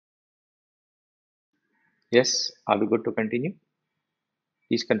Yes, are we good to continue?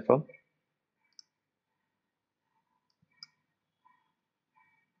 Please confirm.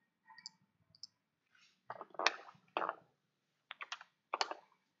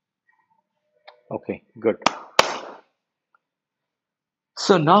 Okay, good.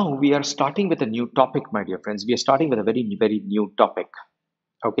 So now we are starting with a new topic, my dear friends. We are starting with a very, very new topic.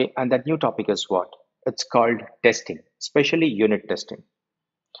 Okay, and that new topic is what? It's called testing, especially unit testing.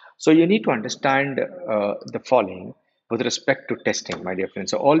 So you need to understand the following with respect to testing, my dear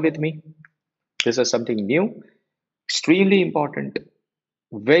friends. So all with me. This is something new, extremely important,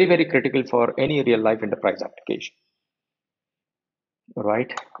 very, very critical for any real life enterprise application.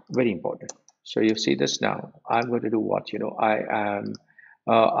 Right? Very important. So you see this now. I'm going to do what? I am.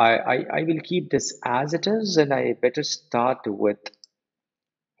 I will keep this as it is, and I better start with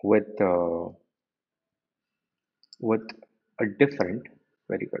with a different.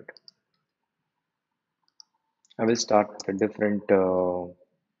 Very good. I will start with a different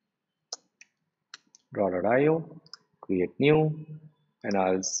raw.io. Create new, and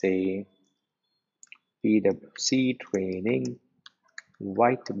I'll say PWC training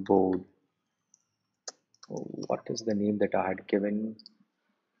whiteboard. What is the name that I had given?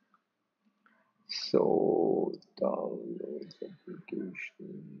 So downloads, application,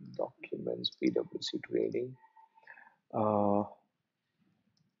 documents, PwC training. Uh,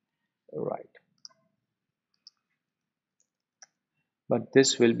 right. But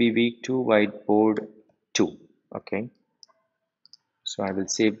this will be week two whiteboard two. Okay. So I will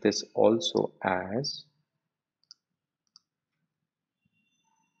save this also as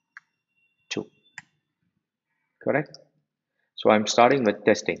two. Correct. So I'm starting with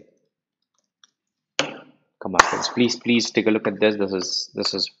testing. Come on, friends. Please take a look at this.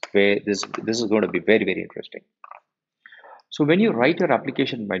 This is going to be very, very interesting. So when you write your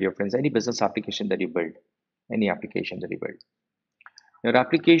application, my dear friends, any business application that you build, any application that you build, your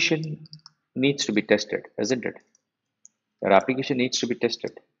application needs to be tested, isn't it? Your application needs to be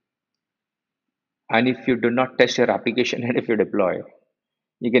tested. And if you do not test your application and if you deploy,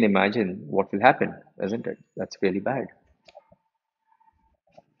 you can imagine what will happen, isn't it? That's really bad.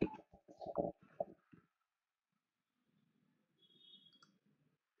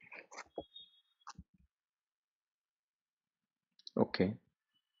 Okay,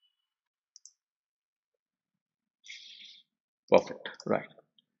 perfect. Right.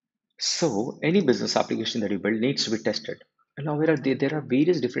 So any business application that you build needs to be tested. And now there are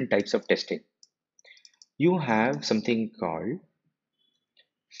various different types of testing. You have something called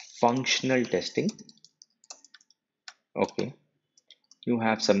functional testing. Okay. You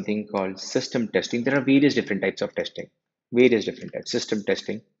have something called system testing. There are various different types of testing. Various different types. System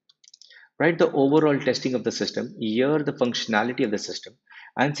testing, right? The overall testing of the system, here the functionality of the system.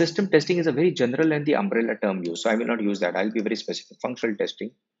 And system testing is a very general and the umbrella term used. So I will not use that. I'll be very specific. Functional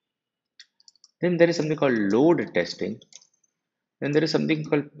testing. Then there is something called load testing. Then there is something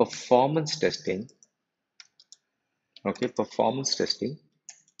called performance testing. Okay, performance testing,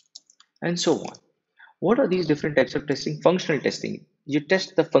 and so on. What are these different types of testing? Functional testing. You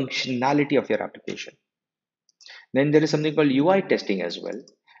test the functionality of your application. Then there is something called UI testing as well,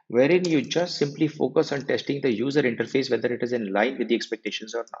 wherein you just simply focus on testing the user interface, whether it is in line with the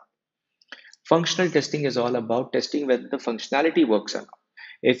expectations or not. Functional testing is all about testing whether the functionality works or not.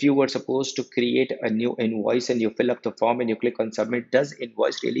 If you were supposed to create a new invoice and you fill up the form and you click on submit, does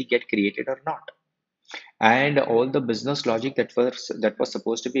invoice really get created or not? And all the business logic that was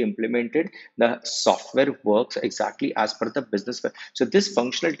supposed to be implemented, the software works exactly as per the business. So this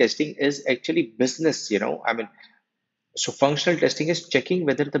functional testing is actually business, I mean, so functional testing is checking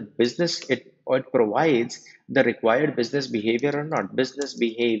whether the business it provides the required business behavior or not. Business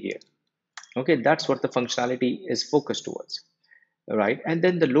behavior. Okay, that's what the functionality is focused towards, right? And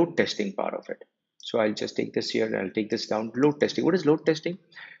then the load testing part of it. So I'll just take this here and I'll take this down. Load testing. What is load testing?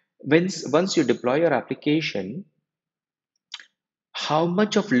 Once you deploy your application, how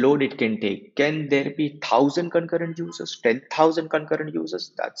much of load it can take? Can there be 1,000 concurrent users, 10,000 concurrent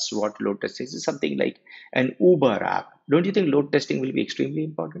users? That's what load testing is. Something like an Uber app. Don't you think load testing will be extremely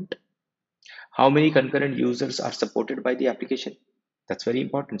important? How many concurrent users are supported by the application? That's very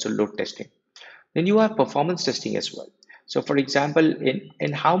important. So load testing. Then you have performance testing as well. So for example,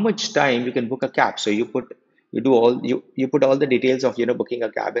 in how much time you can book a cab. So you put all the details of booking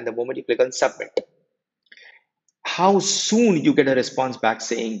a cab, and the moment you click on submit, how soon you get a response back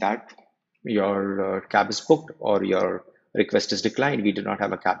saying that your cab is booked or your request is declined, we do not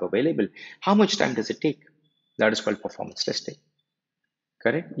have a cab available. How much time does it take? That is called performance testing.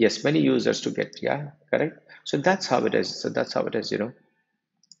 Correct? Yes, many users to get, yeah, correct. So that's how it is.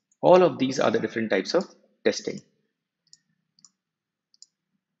 All of these are the different types of testing.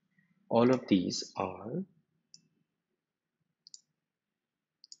 All of these are,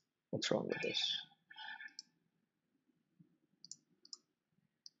 what's wrong with this?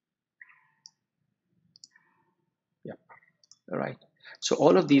 Yeah, all right. So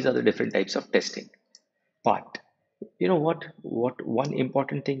all of these are the different types of testing. But you know what one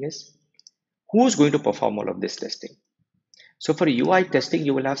important thing is? Who's going to perform all of this testing? So for UI testing,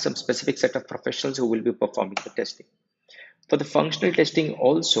 you will have some specific set of professionals who will be performing the testing. For the functional testing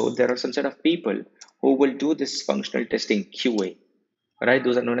also, there are some set of people who will do this functional testing QA, right?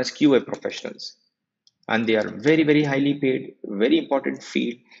 Those are known as QA professionals. And they are very, very highly paid, very important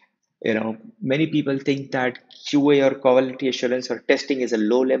field. Many people think that QA or quality assurance or testing is a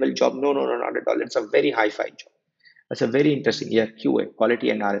low level job. No, no, no, not at all. It's a very high-fi job. That's a very interesting, yeah, QA, quality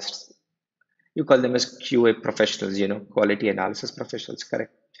analysis. You call them as QA professionals, quality analysis professionals,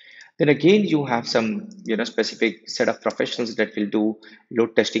 correct? Then again, you have some, specific set of professionals that will do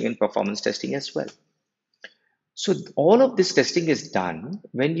load testing and performance testing as well. So all of this testing is done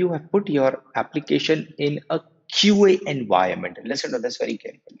when you have put your application in a QA environment. Listen to this very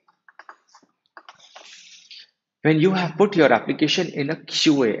carefully. When you have put your application in a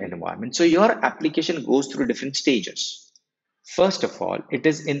QA environment, so your application goes through different stages. First of all, it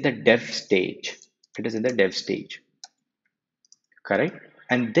is in the dev stage. It is in the dev stage, correct?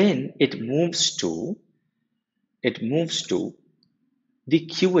 And then it moves to the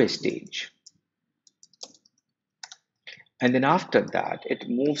QA stage. And then after that, it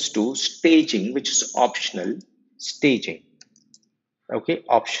moves to staging, which is optional staging. Okay,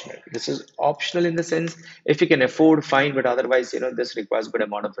 optional. This is optional in the sense if you can afford, fine, but otherwise, this requires good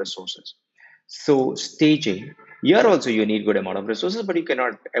amount of resources. So staging, here also you need good amount of resources, but you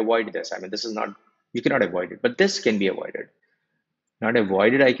cannot avoid this. I mean, this is not, you cannot avoid it, but this can be avoided. Not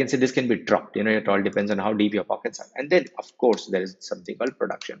avoided, I can say this can be dropped. It all depends on how deep your pockets are. And then, of course, there is something called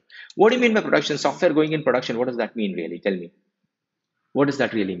production. What do you mean by production? Software going in production. What does that mean, really? Tell me. What does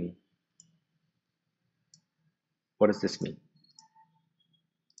that really mean? What does this mean?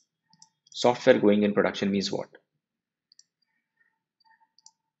 Software going in production means what?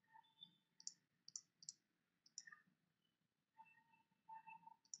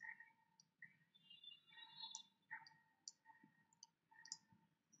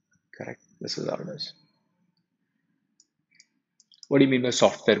 Correct. This is how it is. What do you mean by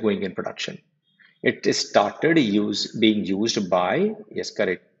software going in production? It is started being used by, yes,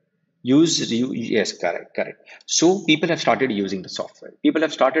 correct. Yes, correct. So people have started using the software. People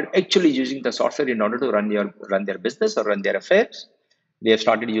have started actually using the software in order to run their business or run their affairs. They have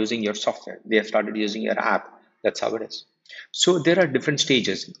started using your software. They have started using your app. That's how it is. So there are different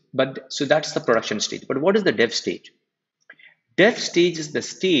stages, but so that's the production stage. But what is the dev stage? Dev stage is the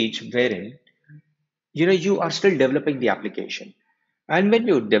stage wherein you are still developing the application. And when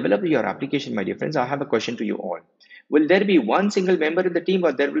you develop your application, my dear friends, I have a question to you all. Will there be one single member in the team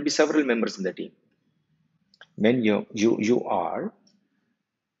or there will be several members in the team? When you are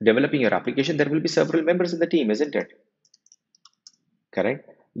developing your application, there will be several members in the team, isn't it? Correct.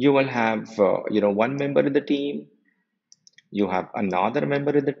 You will have one member in the team, you have another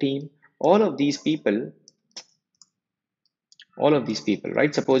member in the team. All of these people,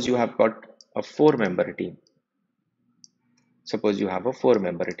 right? Suppose you have got a four-member team. Suppose you have a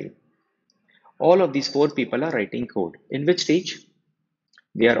four-member team. All of these four people are writing code. In which stage?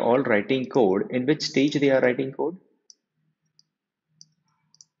 They are all writing code. In which stage they are writing code?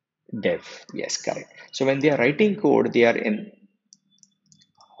 Dev. Yes, correct. So when they are writing code, they are in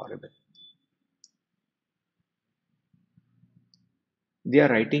horrible. They are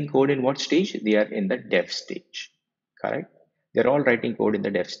writing code in what stage? They are in the dev stage. Correct. They're all writing code in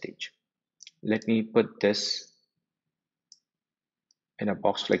the dev stage. Let me put this in a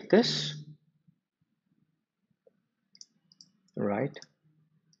box like this. Right.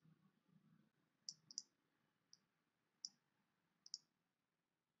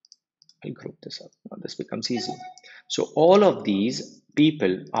 I'll group this up. Now this becomes easy. So all of these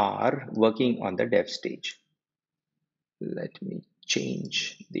people are working on the dev stage. Let me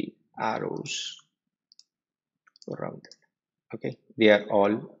change the arrows around it. Okay, they are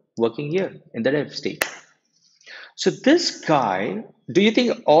all working here in the dev stage. So this guy, do you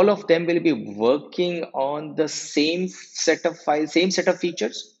think all of them will be working on the same set of files, same set of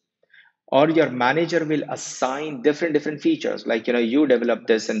features? Or your manager will assign different features, like you develop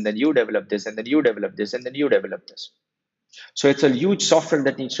this and then you develop this and then you develop this and then you develop this. So it's a huge software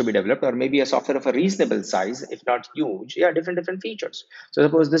that needs to be developed, or maybe a software of a reasonable size, if not huge. Yeah, different features. So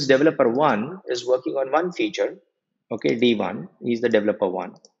suppose this developer one is working on one feature. Okay, D1, he's the developer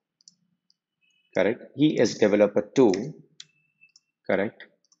one. correct? He is developer 2, correct?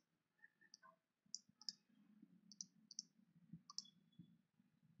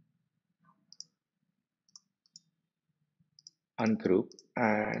 Ungroup,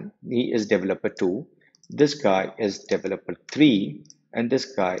 and he is developer 2. This guy is developer 3, and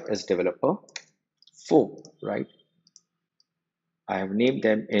this guy is developer 4, right? I have named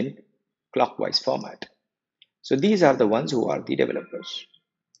them in clockwise format. So these are the ones who are the developers.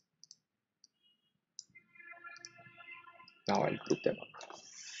 Now I'll group them up.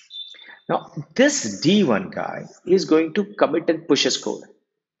 Now this D1 guy is going to commit and push his code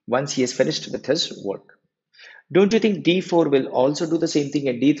once he has finished with his work. Don't you think D4 will also do the same thing,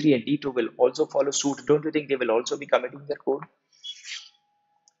 and D3 and D2 will also follow suit? Don't you think they will also be committing their code?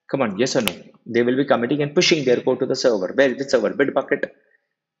 Come on, yes or no? They will be committing and pushing their code to the server. Where is the server? Bitbucket.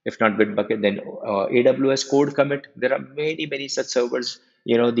 If not Bitbucket, then AWS code commit. There are many such servers.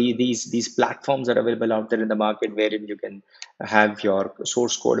 These platforms are available out there in the market wherein you can have your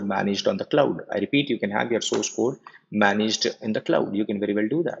source code managed on the cloud. I repeat, you can have your source code managed in the cloud. You can very well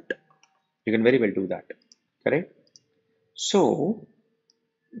do that. You can very well do that. Correct? So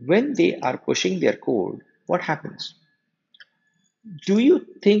when they are pushing their code, what happens? Do you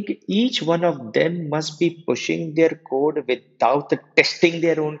think each one of them must be pushing their code without testing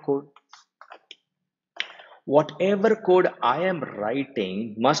their own code? Whatever code I am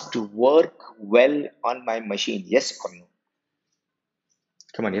writing must work well on my machine. Yes or no?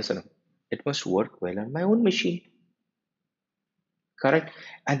 Come on, yes or no? It must work well on my own machine. Correct.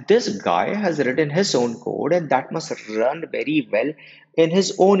 And this guy has written his own code, and that must run very well in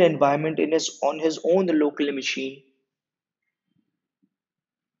his own environment, in his on his own local machine,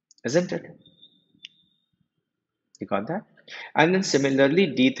 isn't it? You got that? And then similarly,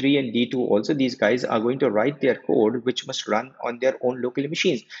 D3 and D2 also, these guys are going to write their code which must run on their own local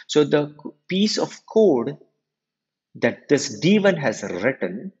machines. So the piece of code that this D1 has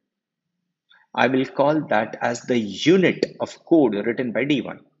written, I will call that as the unit of code written by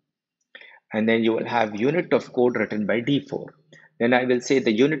D1. And then you will have unit of code written by D4. Then I will say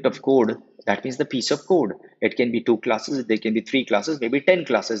the unit of code, that means the piece of code. It can be 2 classes, there can be 3 classes, maybe 10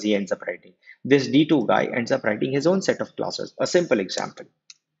 classes he ends up writing. This D2 guy ends up writing his own set of classes. A simple example.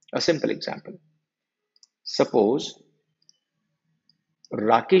 A simple example. Suppose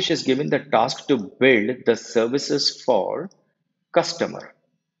Rakesh is given the task to build the services customer,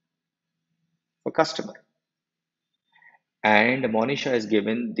 for customer. And Monisha is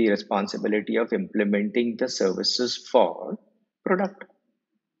given the responsibility of implementing the services for product.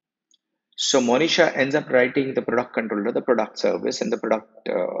 So Monisha ends up writing the product controller, the product service, and the product,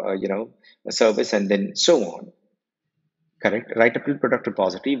 service, and then so on. Correct. Write up to product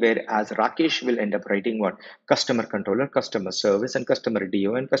repository, whereas Rakesh will end up writing what? Customer controller, customer service, and customer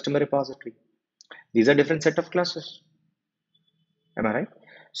DO and customer repository. These are different set of classes. Am I right?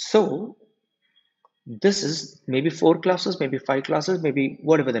 So this is maybe 4 classes, maybe 5 classes, maybe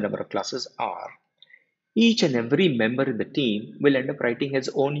whatever the number of classes are. Each and every member in the team will end up writing his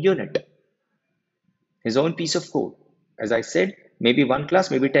own unit, his own piece of code. As I said, maybe 1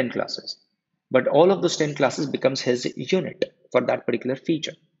 class, maybe 10 classes. But all of those 10 classes becomes his unit for that particular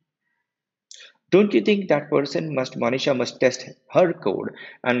feature. Don't you think that Manisha must test her code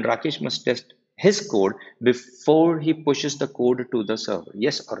and Rakesh must test his code before he pushes the code to the server?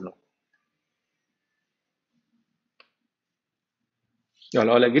 Yes or no? You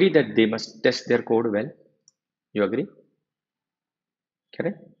all agree that they must test their code well? You agree?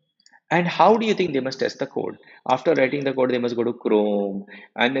 Correct? And how do you think they must test the code? After writing the code, they must go to Chrome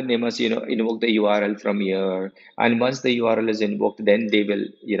and then they must, invoke the URL from here. And once the URL is invoked, then they will,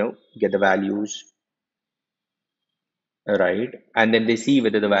 get the values, right? And then they see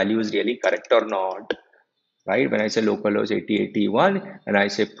whether the value is really correct or not, right? When I say localhost 8081 and I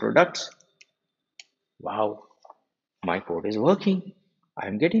say products, wow, my code is working.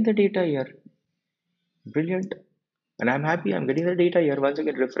 I'm getting the data here. Brilliant. And I'm happy I'm getting the data here. Once I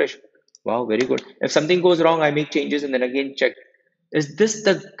get refresh, wow, very good. If something goes wrong, I make changes and then again check. Is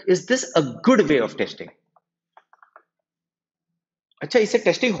this a good way of testing? अच्छा इससे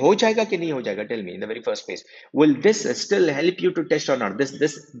testing हो जाएगा कि नहीं हो जाएगा? Tell me in the very first place. Will this still help you to test or not?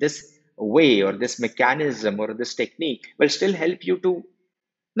 This way or this mechanism or this technique will still help you to.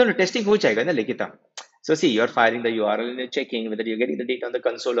 No, testing हो जाएगा ना Likita. So see, you're firing the URL and you're checking whether you're getting the data on the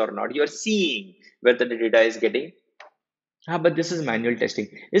console or not. You're seeing whether the data is getting. Ah, but this is manual testing.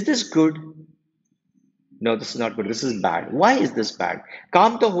 Is this good? No, this is not good. This is bad. Why is this bad?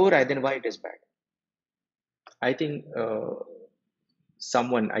 काम तो हो रहा है, then why it is bad? I think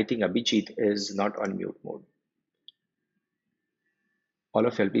I think Abhijit is not on mute mode. All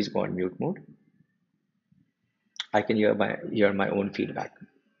of you, please go on mute mode. I can hear my own feedback.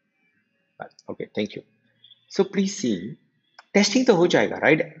 Okay, thank you. So please see, testing to ho jayega,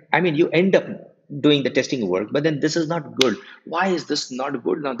 right? I mean, you end up doing the testing work, but then this is not good. Why is this not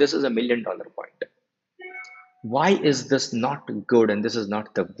good? Now, this is $1 million point. Why is this not good and this is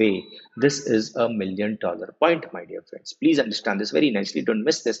not the way? This is $1 million point, my dear friends. Please understand this very nicely. Don't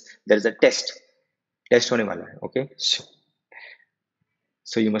miss this. There is a test. Test hone wala hai, okay?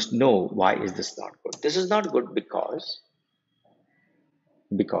 So you must know why is this not good. This is not good because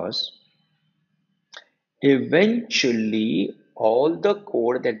eventually all the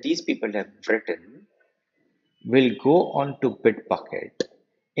code that these people have written will go on to Bitbucket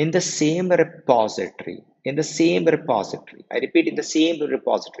in the same repository, in the same repository. I repeat, in the same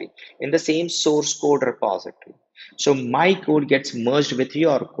repository, in the same source code repository. So my code gets merged with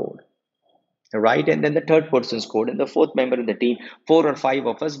your code, right? And then the third person's code and the fourth member in the team, four or five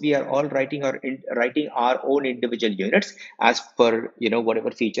of us, we are all writing our own individual units as per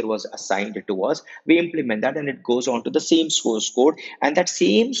whatever feature was assigned to us. We implement that and it goes on to the same source code, and that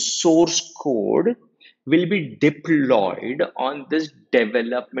same source code will be deployed on this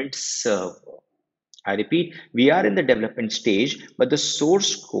development server. I repeat, we are in the development stage, but the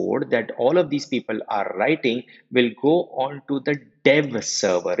source code that all of these people are writing will go on to the dev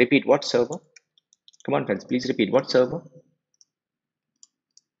server. Repeat, what server? Come on, friends, please repeat. What server?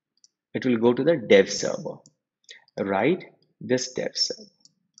 It will go to the dev server, right? This dev server.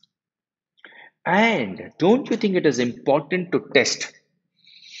 And don't you think it is important to test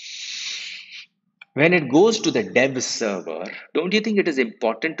when it goes to the dev server? Don't you think it is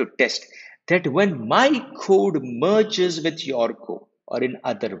important to test that when my code merges with your code, or in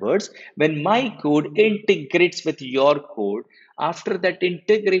other words, when my code integrates with your code, after that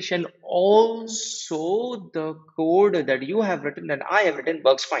integration, also the code that you have written and I have written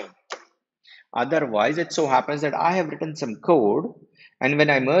works fine? Otherwise, it so happens that I have written some code, and when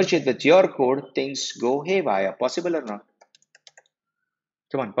I merge it with your code, things go haywire. Possible or not?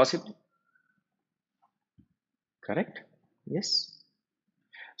 Come on, possible? Correct? Yes.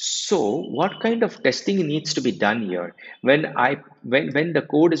 So, what kind of testing needs to be done here? When the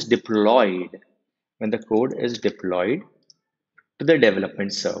code is deployed, when the code is deployed to the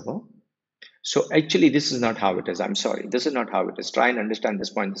development server. So actually, this is not how it is. I'm sorry. This is not how it is. Try and understand this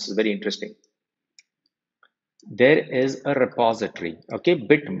point. This is very interesting. There is a repository, okay,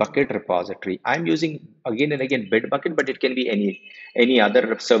 Bitbucket repository. I'm using again and again Bitbucket, but it can be any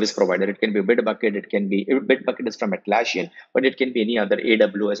other service provider. It can be Bitbucket, it can be Bitbucket is from Atlassian, but it can be any other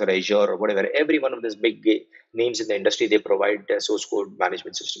AWS or Azure or whatever. Every one of these big names in the industry, they provide source code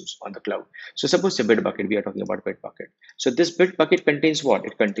management systems on the cloud. So suppose a Bitbucket, we are talking about Bitbucket. So this Bitbucket contains what?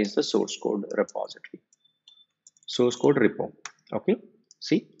 It contains the source code repository, source code repo. Okay,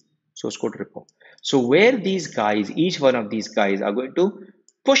 see, source code repo. So where these guys, each one of these guys are going to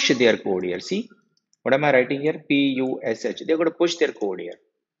push their code here. See, what am I writing here? Push. They're going to push their code here.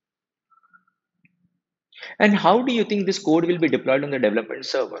 And how do you think this code will be deployed on the development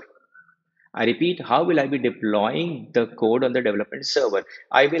server? I repeat, how will I be deploying the code on the development server?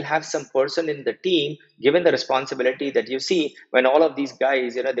 I will have some person in the team given the responsibility that you see when all of these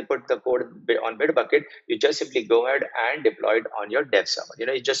guys, they put the code on Bitbucket, you just simply go ahead and deploy it on your dev server.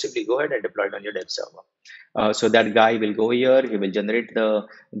 You just simply go ahead and deploy it on your dev server. So that guy will go here, he will generate the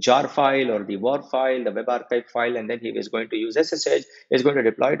jar file or the war file, the web archive file, and then he is going to use SSH, he's going to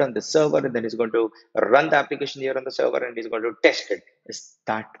deploy it on the server, and then he's going to run the application here on the server, and he's going to test it. Is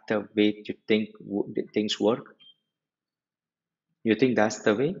that the way you think things work? You think that's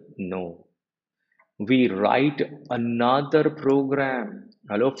the way? No. We write another program.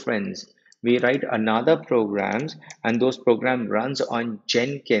 Hello, friends. We write another programs, and those program runs on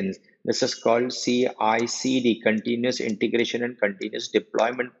Jenkins. This is called CI/CD, Continuous Integration and Continuous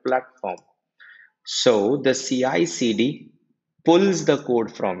Deployment Platform. So the CI/CD pulls the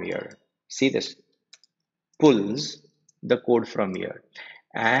code from here. See this, pulls the code from here,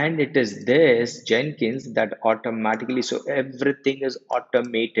 and it is this Jenkins that automatically, so everything is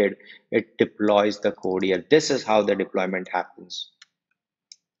automated, it deploys the code here. This is how the deployment happens.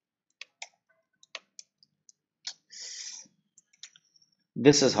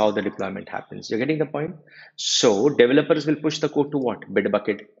 This is how the deployment happens. You're getting the point? So developers will push the code to what?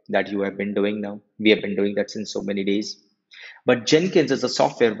 Bitbucket, that you have been doing now. We have been doing that since so many days. But Jenkins is a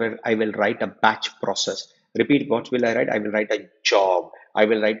software where I will write a batch process. Repeat, what will I write? I will write a job. I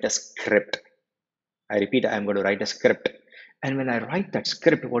will write a script. I repeat, I am going to write a script. And when I write that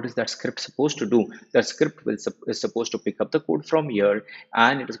script, what is that script supposed to do? That script is supposed to pick up the code from here,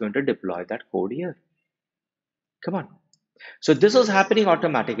 and it is going to deploy that code here. Come on. So this was happening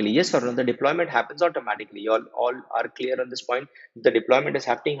automatically. Yes or no? The deployment happens automatically. You all are clear on this point. The deployment is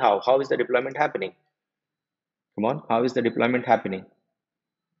happening how? How is the deployment happening? Come on, how is the deployment happening?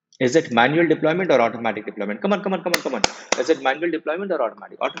 Is it manual deployment or automatic deployment? Come on, come on, come on, come on. Is it manual deployment or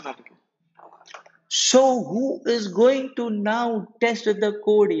automatic? Automatic. So who is going to now test the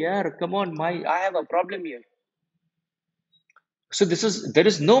code here? Come on, I have a problem here. So there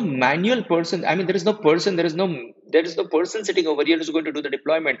is no manual person. I mean, there is no person sitting over here who's going to do the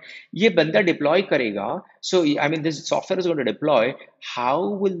deployment. ये बंदा deploy करेगा. So I mean, this software is going to deploy. How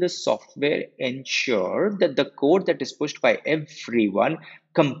will the software ensure that the code that is pushed by everyone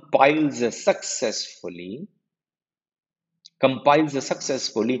compiles successfully? Compiles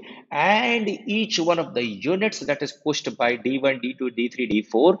successfully, and each one of the units that is pushed by D1, D2, D3,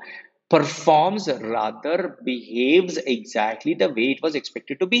 D4 performs, rather behaves exactly the way it was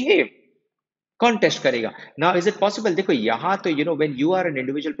expected to behave. कौन test करेगा? Now is it possible? देखो यहाँ तो when you are an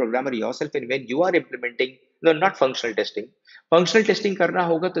individual programmer yourself and when you are implementing, no, not functional testing करना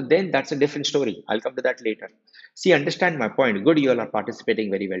होगा तो then that's a different story. I'll come to that later. See, understand my point. Good, you all are participating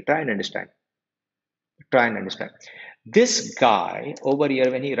very well. Try and understand. Try and understand. This guy over here,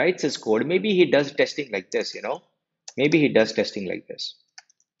 when he writes his code, maybe he does testing like this. Maybe he does testing like this.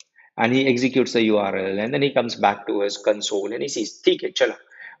 And he executes the URL and then he comes back to his console and he sees, ठीक है, चलो.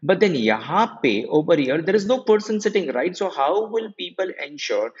 But then यहाँ पे, over here, there is no person sitting, right? So how will people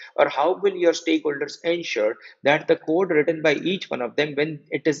ensure, or how will your stakeholders ensure that the code written by each one of them, when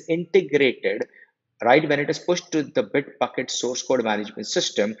it is integrated, right, when it is pushed to the Bitbucket source code management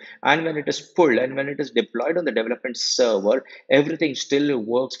system, and when it is pulled and when it is deployed on the development server, everything still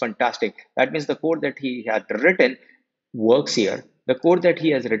works fantastic. That means the code that he had written works here. The code that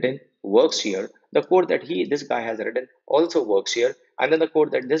he has written works here. The code that this guy has written also works here. And then the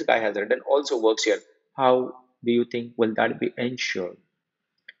code that this guy has written also works here. How do you think will that be ensured?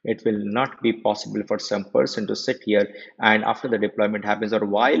 It will not be possible for some person to sit here and after the deployment happens or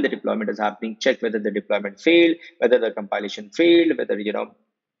while the deployment is happening, check whether the deployment failed, whether the compilation failed, whether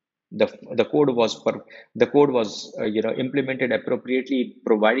the code was implemented appropriately,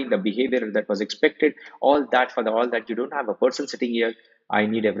 providing the behavior that was expected. All that, for all that, you don't have a person sitting here. I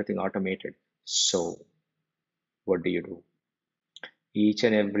need everything automated. So what do? Each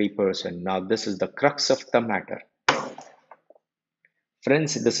and every person. Now this is the crux of the matter.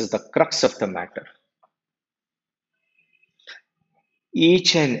 Friends, this is the crux of the matter.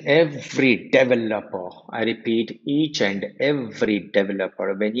 Each and every developer, I repeat, each and every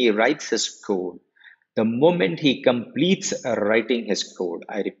developer, when he writes his code, the moment he completes writing his code,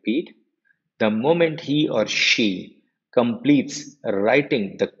 I repeat, the moment he or she completes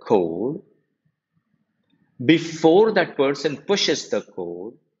writing the code, before that person pushes the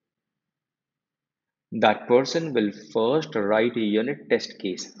code, that person will first write a unit test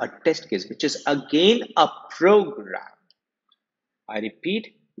case, a test case, which is again a program. I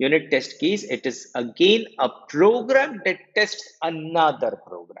repeat, unit test case, it is again a program that tests another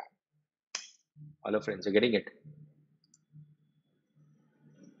program. Hello friends, you're getting it?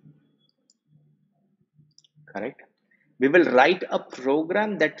 Correct? We will write a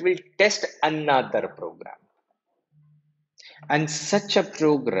program that will test another program. And such a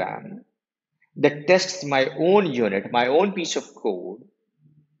program that tests my own unit, my own piece of code,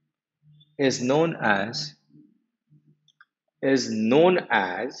 is known as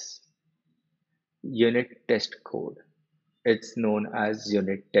unit test code. It's known as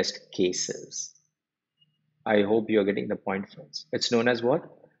unit test cases. I hope you're getting the point, friends. It's known as what?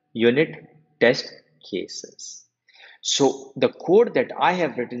 Unit test cases. So the code that I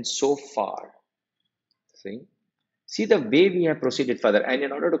have written so far, see the way we have proceeded further. And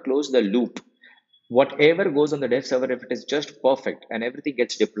in order to close the loop, whatever goes on the dev server, if it is just perfect and everything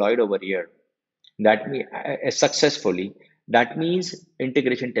gets deployed over here, that means successfully, that means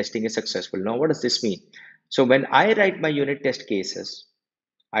integration testing is successful. Now, what does this mean? So when I write my unit test cases,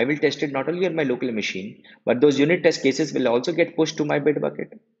 I will test it not only on my local machine, but those unit test cases will also get pushed to my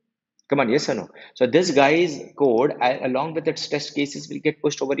Bitbucket. Come on, yes or no? So this guy's code, along with its test cases, will get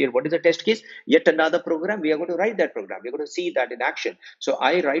pushed over here. What is a test case? Yet another program. We are going to write that program. We're going to see that in action. So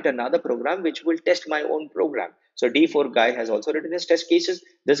I write another program which will test my own program. So D4 guy has also written his test cases.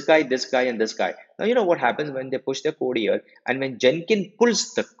 This guy, and this guy. Now you know what happens when they push the code here, and when Jenkins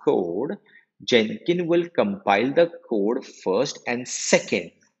pulls the code, Jenkins will compile the code first and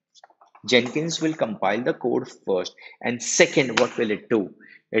second. Jenkins will compile the code first, and second, what will it do?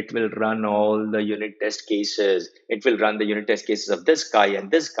 It will run all the unit test cases. It will run the unit test cases of this guy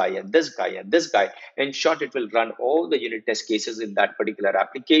and this guy and this guy and this guy. In short, it will run all the unit test cases in that particular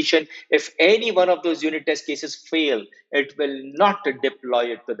application. If any one of those unit test cases fail, it will not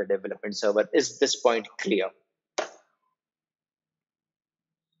deploy it to the development server. Is this point clear?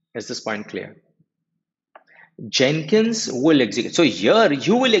 Is this point clear? Jenkins will execute. So here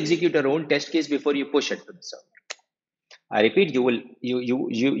you will execute your own test case before you push it to the server. I repeat, you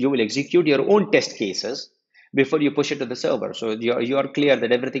will execute your own test cases before you push it to the server. So you are clear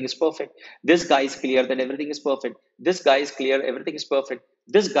that everything is perfect. This guy is clear that everything is perfect. This guy is clear everything is perfect.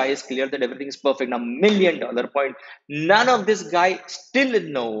 This guy is clear that everything is perfect. Now, $1 million point. None of this guy still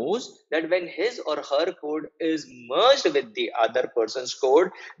knows that when his or her code is merged with the other person's code,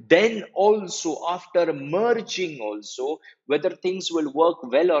 then also after merging also, whether things will work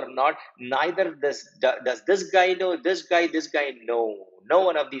well or not, neither does this guy know, this guy know. No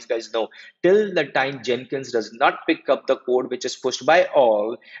one of these guys know till the time Jenkins does not pick up the code which is pushed by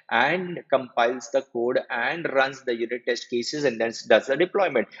all and compiles the code and runs the unit test cases and then does the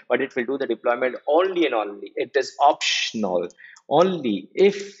deployment. But it will do the deployment only and only. It is optional only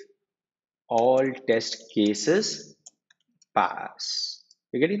if all test cases pass.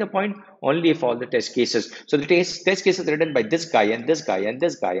 You're getting the point? Only if all the test cases. So the test cases written by this guy and this guy and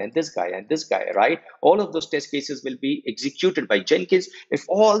this guy and this guy and this guy, right? All of those test cases will be executed by Jenkins. If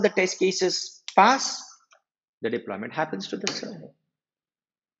all the test cases pass, the deployment happens to the server.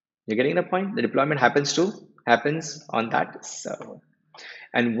 You're getting the point? The deployment happens on that server.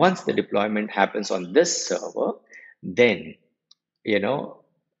 And once the deployment happens on this server, then you know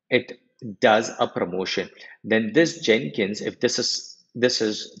it does a promotion. Then this Jenkins, if this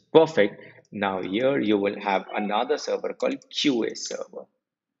is perfect, now here you will have another server called QA server.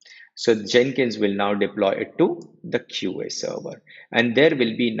 So Jenkins will now deploy it to the QA server, and there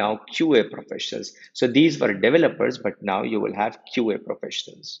will be now QA professionals. So these were developers, but now you will have QA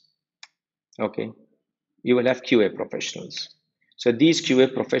professionals. Okay, you will have QA professionals. So these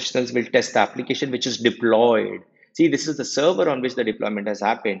QA professionals will test the application which is deployed. See, this is the server on which the deployment has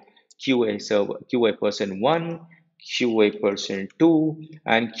happened. QA server, QA person 1, QA person 2,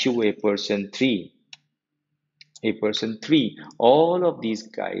 and QA person 3. A person 3. All of these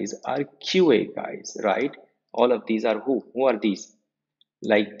guys are QA guys, right? All of these are who? Who are these?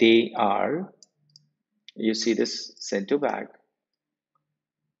 Like they are, you see this send to back.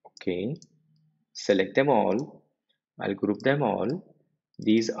 Okay. Select them all. I'll group them all.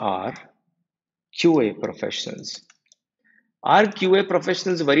 These are QA professionals. Are QA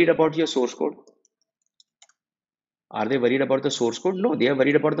professionals worried about your source code? Are they worried about the source code? No, they are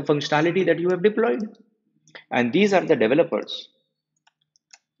worried about the functionality that you have deployed. And these are the developers.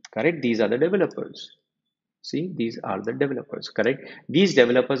 Correct? These are the developers. See, these are the developers, correct? These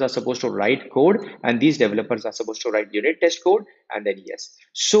developers are supposed to write code, and these developers are supposed to write unit test code, and then yes.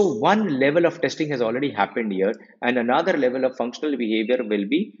 So one level of testing has already happened here, and another level of functional behavior will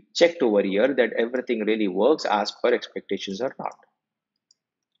be checked over here that everything really works as per expectations or not.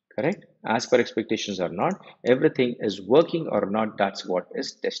 Correct? As per expectations or not, everything is working or not, that's what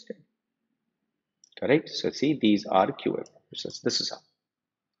is tested. Correct? So see, these are QA processes. This is how.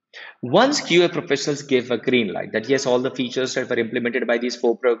 Once QA professionals give a green light that yes, all the features that were implemented by these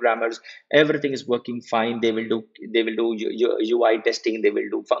four programmers, everything is working fine. They will do UI testing, they will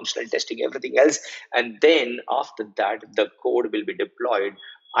do functional testing, everything else, and then after that, the code will be deployed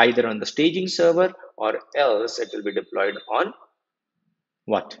either on the staging server or else it will be deployed on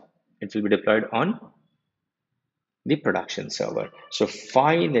what? It will be deployed on the production server. So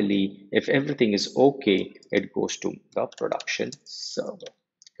finally, if everything is okay, it goes to the production server.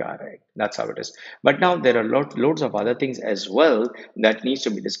 Correct. That's how it is. But now there are loads of other things as well that needs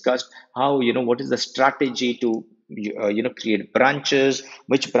to be discussed. How, what is the strategy to create branches,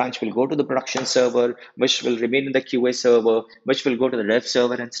 which branch will go to the production server, which will remain in the QA server, which will go to the dev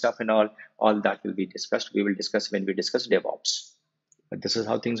server and stuff and all that will be discussed. We will discuss when we discuss DevOps. But this is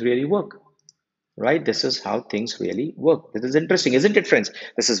how things really work, right? This is how things really work. This is interesting, isn't it, friends?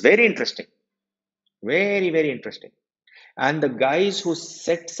 This is very interesting. Very, very interesting. And the guys who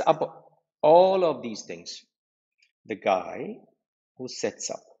sets up all of these things, the guy who sets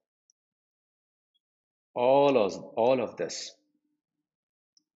up all of this,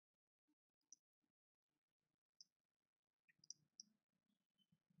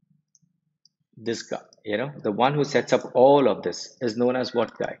 this guy, the one who sets up all of this is known as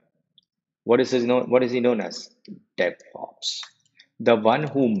what guy? What is he known as? DevOps. The one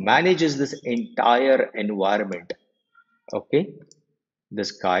who manages this entire environment. Okay.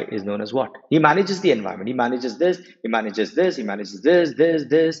 This guy is known as what? He manages the environment. He manages this. He manages this. He manages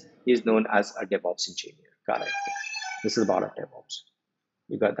this. He is known as a DevOps engineer. Correct. This is the part of DevOps.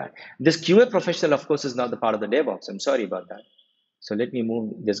 You got that. This QA professional, of course, is not the part of the DevOps. I'm sorry about that. So let me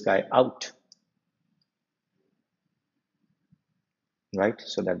move this guy out, right?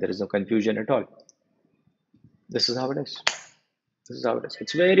 So that there is no confusion at all. This is how it is. This is how it is.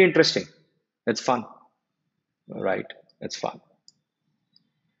 It's very interesting. It's fun, right? It's fun.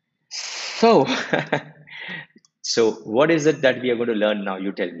 So, so what is it that we are going to learn now?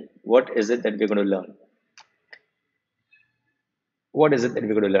 You tell me. What is it that we're going to learn? What is it that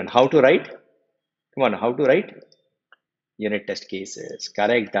we're going to learn? How to write? Come on, how to write? Unit test cases.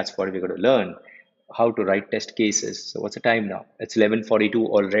 Correct. That's what we're going to learn. How to write test cases. So what's the time now? It's 11:42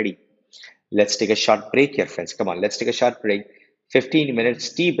 already. Let's take a short break here, friends. Come on, let's take a short break. 15 minutes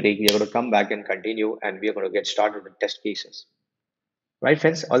tea break. We are going to come back and continue, and we are going to get started with test cases. Right,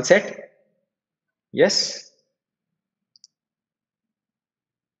 friends? All set? Yes?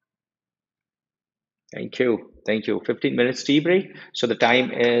 Thank you. Thank you. 15 minutes tea break. So the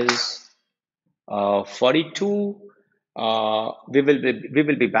time is 42. We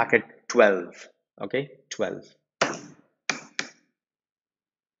will be back at 12. Okay, 12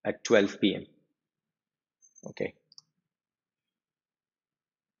 at 12 p.m. Okay.